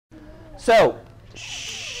So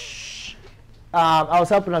I was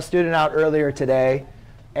helping a student out earlier today,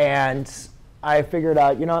 and I figured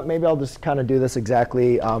out, you know what, maybe I'll just kind of do this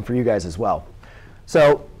exactly for you guys as well.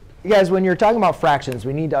 So you guys, when you're talking about fractions,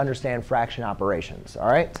 we need to understand fraction operations, all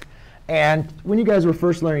right? And when you guys were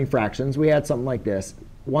first learning fractions, we had something like this.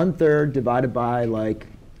 1/3 divided by, like,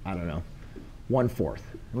 I don't know, 1/4.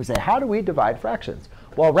 And we say, how do we divide fractions?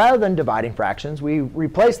 Well, rather than dividing fractions, we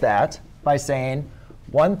replace that by saying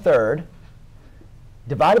 1/3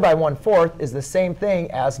 divided by 1/4 is the same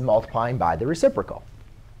thing as multiplying by the reciprocal,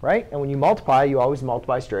 right? And when you multiply, you always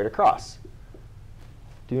multiply straight across.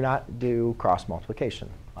 Do not do cross multiplication.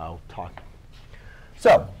 I'll talk.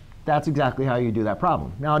 So that's exactly how you do that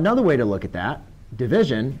problem. Now, another way to look at that,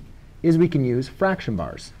 division, is we can use fraction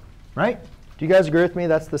bars, right? Do you guys agree with me?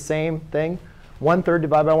 That's the same thing. 1/3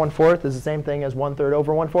 divided by 1/4 is the same thing as 1/3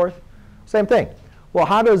 over 1/4. Same thing. Well,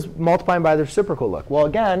 how does multiplying by the reciprocal look? Well,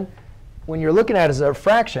 again, when you're looking at it as a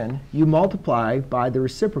fraction, you multiply by the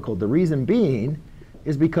reciprocal. The reason being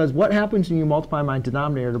is because what happens when you multiply my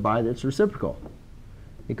denominator by its reciprocal?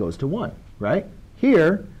 It goes to 1, right?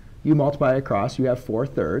 Here, you multiply across. You have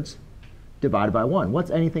 4/3 divided by 1. What's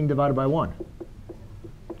anything divided by 1?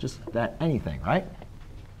 Just that anything, right?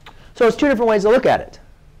 So it's two different ways to look at it,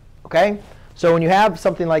 OK? So when you have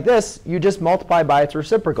something like this, you just multiply by its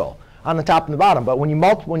reciprocal on the top and the bottom. But when you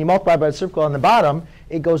multiply by the reciprocal on the bottom,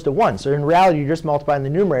 it goes to 1. So in reality, you're just multiplying the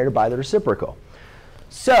numerator by the reciprocal.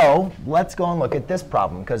 So let's go and look at this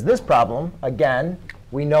problem. Because this problem, again,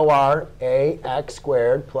 we know our ax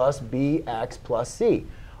squared plus bx plus c.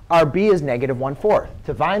 Our b is negative 1/4.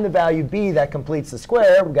 To find the value b that completes the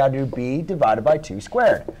square, we've got to do b divided by 2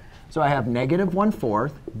 squared. So I have negative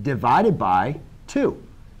 1/4 divided by 2.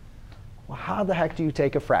 Well, how the heck do you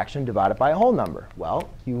take a fraction divided by a whole number? Well,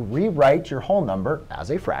 you rewrite your whole number as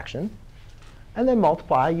a fraction, and then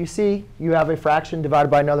multiply. You see you have a fraction divided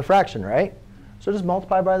by another fraction, right? So just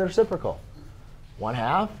multiply by the reciprocal.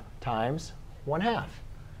 1/2 times 1/2.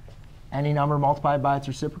 Any number multiplied by its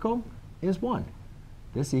reciprocal is 1.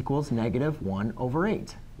 This equals negative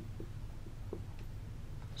 1/8.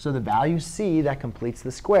 So the value c that completes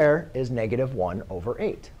the square is negative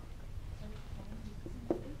 1/8.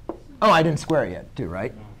 Oh, I didn't square it yet, too,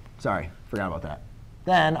 right? Sorry, forgot about that.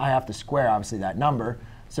 Then I have to square, obviously, that number.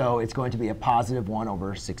 So it's going to be a positive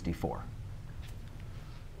 1/64.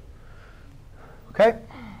 OK?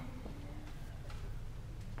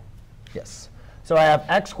 Yes. So I have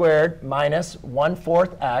x squared minus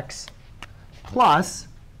 1/4 x plus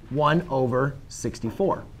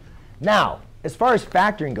 1/64. Now, as far as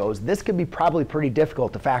factoring goes, this could be probably pretty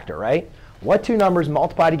difficult to factor, right? What two numbers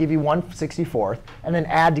multiply to give you 1/64 and then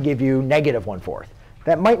add to give you negative 1/4?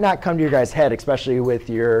 That might not come to your guys' head, especially with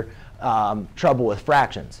your trouble with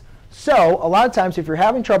fractions. So a lot of times, if you're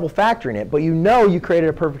having trouble factoring it, but you know you created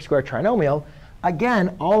a perfect square trinomial,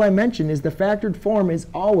 again, all I mentioned is the factored form is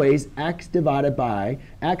always x divided by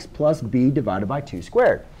x plus b divided by 2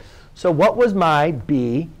 squared. So what was my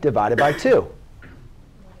b divided by 2?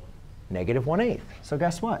 Negative 1/8. So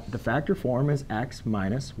guess what? The factor form is x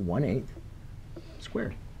minus 1/8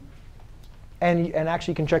 squared. And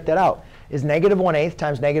actually, you can check that out. Is negative 1/8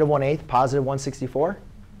 times negative 1/8 positive 1/64?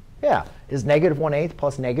 Yeah. Is negative 1/8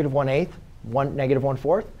 plus negative 1/8 negative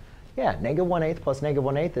 1/4? Yeah. Negative 1/8 plus negative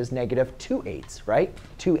 1/8 is negative 2/8, right?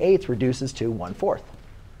 2/8 reduces to 1/4.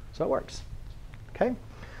 So it works.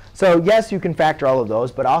 So yes, you can factor all of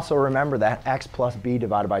those. But also remember that x plus b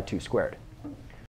divided by 2 squared.